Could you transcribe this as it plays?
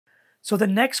So the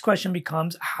next question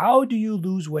becomes, how do you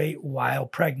lose weight while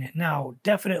pregnant? Now,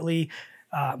 definitely,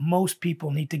 most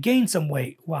people need to gain some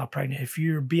weight while pregnant. If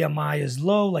your BMI is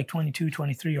low, like 22,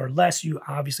 23 or less, you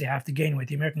obviously have to gain weight.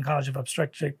 The American College of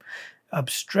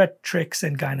Obstetrics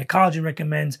and Gynecology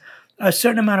recommends a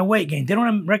certain amount of weight gain. They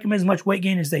don't recommend as much weight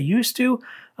gain as they used to.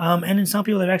 And in some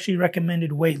people, they've actually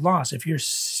recommended weight loss. If you're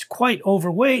quite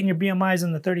overweight and your BMI is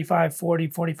in the 35, 40,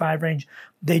 45 range,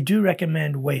 they do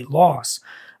recommend weight loss.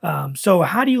 So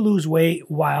how do you lose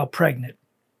weight while pregnant?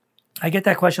 I get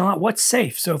that question a lot. What's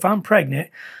safe? So if I'm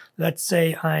pregnant, let's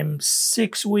say I'm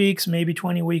 6 weeks, maybe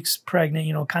 20 weeks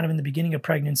pregnant, kind of in the beginning of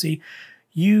pregnancy,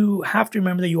 you have to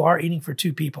remember that you are eating for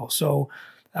 2 people. So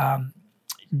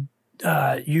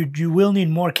you will need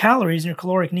more calories and your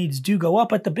caloric needs do go up.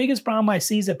 But the biggest problem I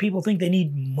see is that people think they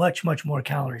need much, much more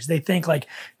calories. They think like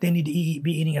they need to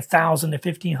be eating 1,000 to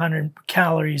 1,500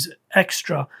 calories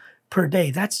extra per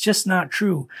day. That's just not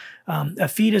true. A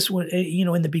fetus,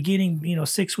 in the beginning,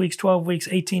 6 weeks, 12 weeks,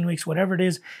 18 weeks, whatever it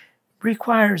is,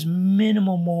 requires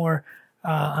minimal more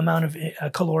amount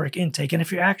of caloric intake. And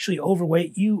if you're actually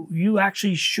overweight, you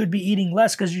actually should be eating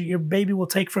less because your baby will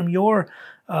take from your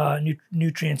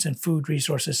nutrients and food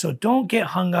resources. So don't get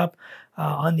hung up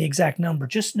on the exact number.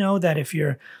 Just know that if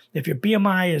your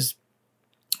BMI is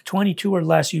 22 or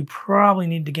less, you probably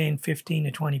need to gain 15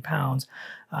 to 20 pounds.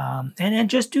 And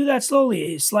just do that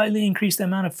slowly. Slightly increase the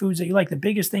amount of foods that you like. The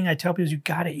biggest thing I tell people is you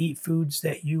got to eat foods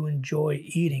that you enjoy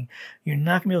eating. You're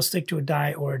not going to be able to stick to a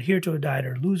diet or adhere to a diet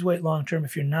or lose weight long term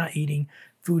if you're not eating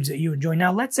foods that you enjoy.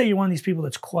 Now, let's say you're one of these people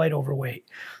that's quite overweight.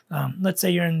 Let's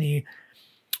say you're in the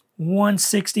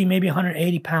 160, maybe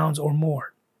 180 pounds or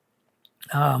more.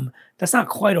 That's not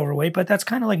quite overweight, but that's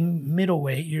kind of like middle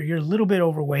weight. You're a little bit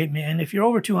overweight, and if you're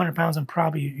over 200 pounds, then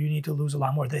probably you need to lose a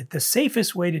lot more. The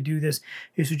safest way to do this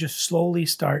is to just slowly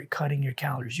start cutting your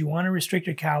calories. You want to restrict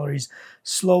your calories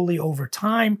slowly over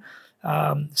time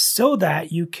so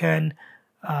that you can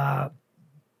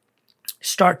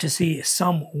start to see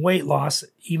some weight loss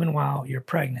even while you're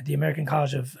pregnant. The American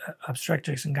College of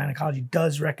Obstetrics and Gynecology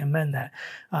does recommend that.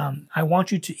 I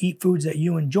want you to eat foods that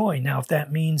you enjoy. Now, if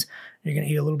that means you're going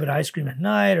to eat a little bit of ice cream at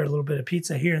night or a little bit of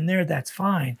pizza here and there, that's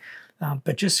fine.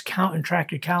 But just count and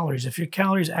track your calories. If your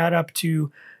calories add up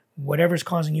to whatever's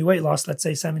causing you weight loss, let's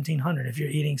say 1,700. If you're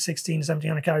eating 1,600 to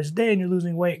 1,700 calories a day and you're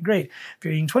losing weight, great. If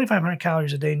you're eating 2,500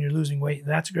 calories a day and you're losing weight,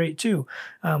 that's great too.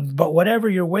 But whatever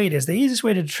your weight is, the easiest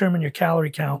way to determine your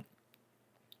calorie count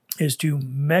is to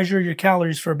measure your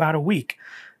calories for about a week.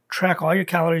 Track all your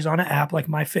calories on an app like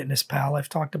MyFitnessPal. I've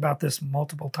talked about this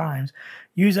multiple times.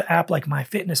 Use an app like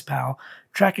MyFitnessPal.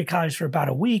 Track your calories for about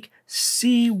a week.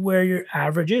 See where your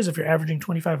average is. If you're averaging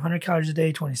 2,500 calories a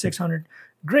day, 2,600,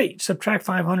 great. Subtract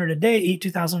 500 a day, eat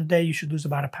 2,000 a day. You should lose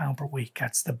about a pound per week.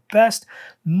 That's the best,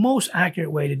 most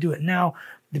accurate way to do it. Now,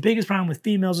 the biggest problem with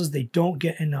females is they don't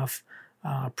get enough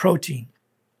protein.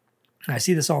 I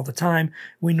see this all the time.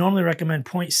 We normally recommend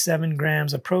 0.7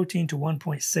 grams of protein to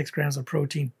 1.6 grams of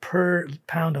protein per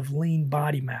pound of lean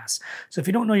body mass. So if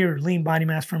you don't know your lean body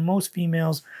mass, for most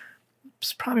females,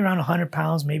 it's probably around 100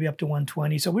 pounds, maybe up to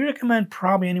 120. So we recommend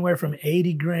probably anywhere from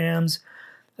 80 grams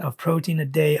of protein a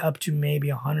day up to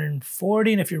maybe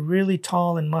 140. And if you're really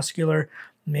tall and muscular,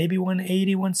 maybe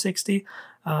 180, 160.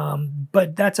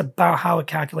 But that's about how it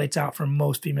calculates out for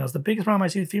most females. The biggest problem I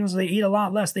see with females is they eat a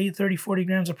lot less. They eat 30, 40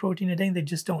 grams of protein a day and they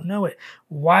just don't know it.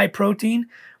 Why protein?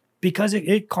 Because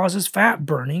it causes fat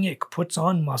burning. It puts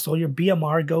on muscle. Your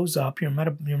BMR goes up. Your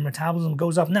metabolism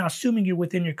goes up. Now, assuming you're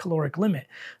within your caloric limit.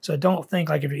 So don't think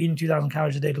like if you're eating 2,000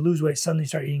 calories a day to lose weight, suddenly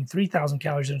start eating 3,000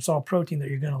 calories and it's all protein that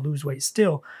you're going to lose weight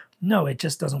still. No, it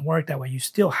just doesn't work that way. You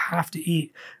still have to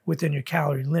eat within your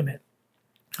calorie limit.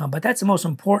 But that's the most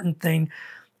important thing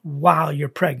while you're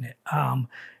pregnant.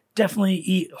 Definitely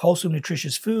eat wholesome,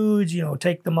 nutritious foods.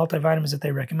 Take the multivitamins that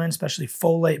they recommend, especially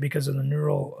folate because of the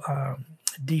neural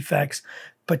defects.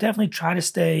 But definitely try to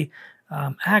stay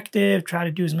active. Try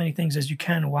to do as many things as you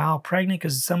can while pregnant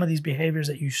because some of these behaviors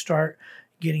that you start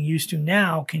getting used to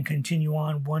now can continue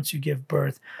on once you give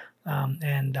birth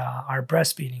and are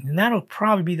breastfeeding. And that'll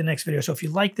probably be the next video. So if you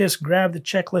like this, grab the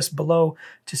checklist below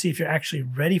to see if you're actually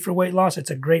ready for weight loss.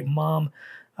 It's a great mom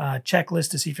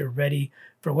checklist to see if you're ready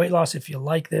for weight loss. If you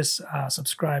like this,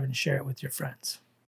 subscribe and share it with your friends.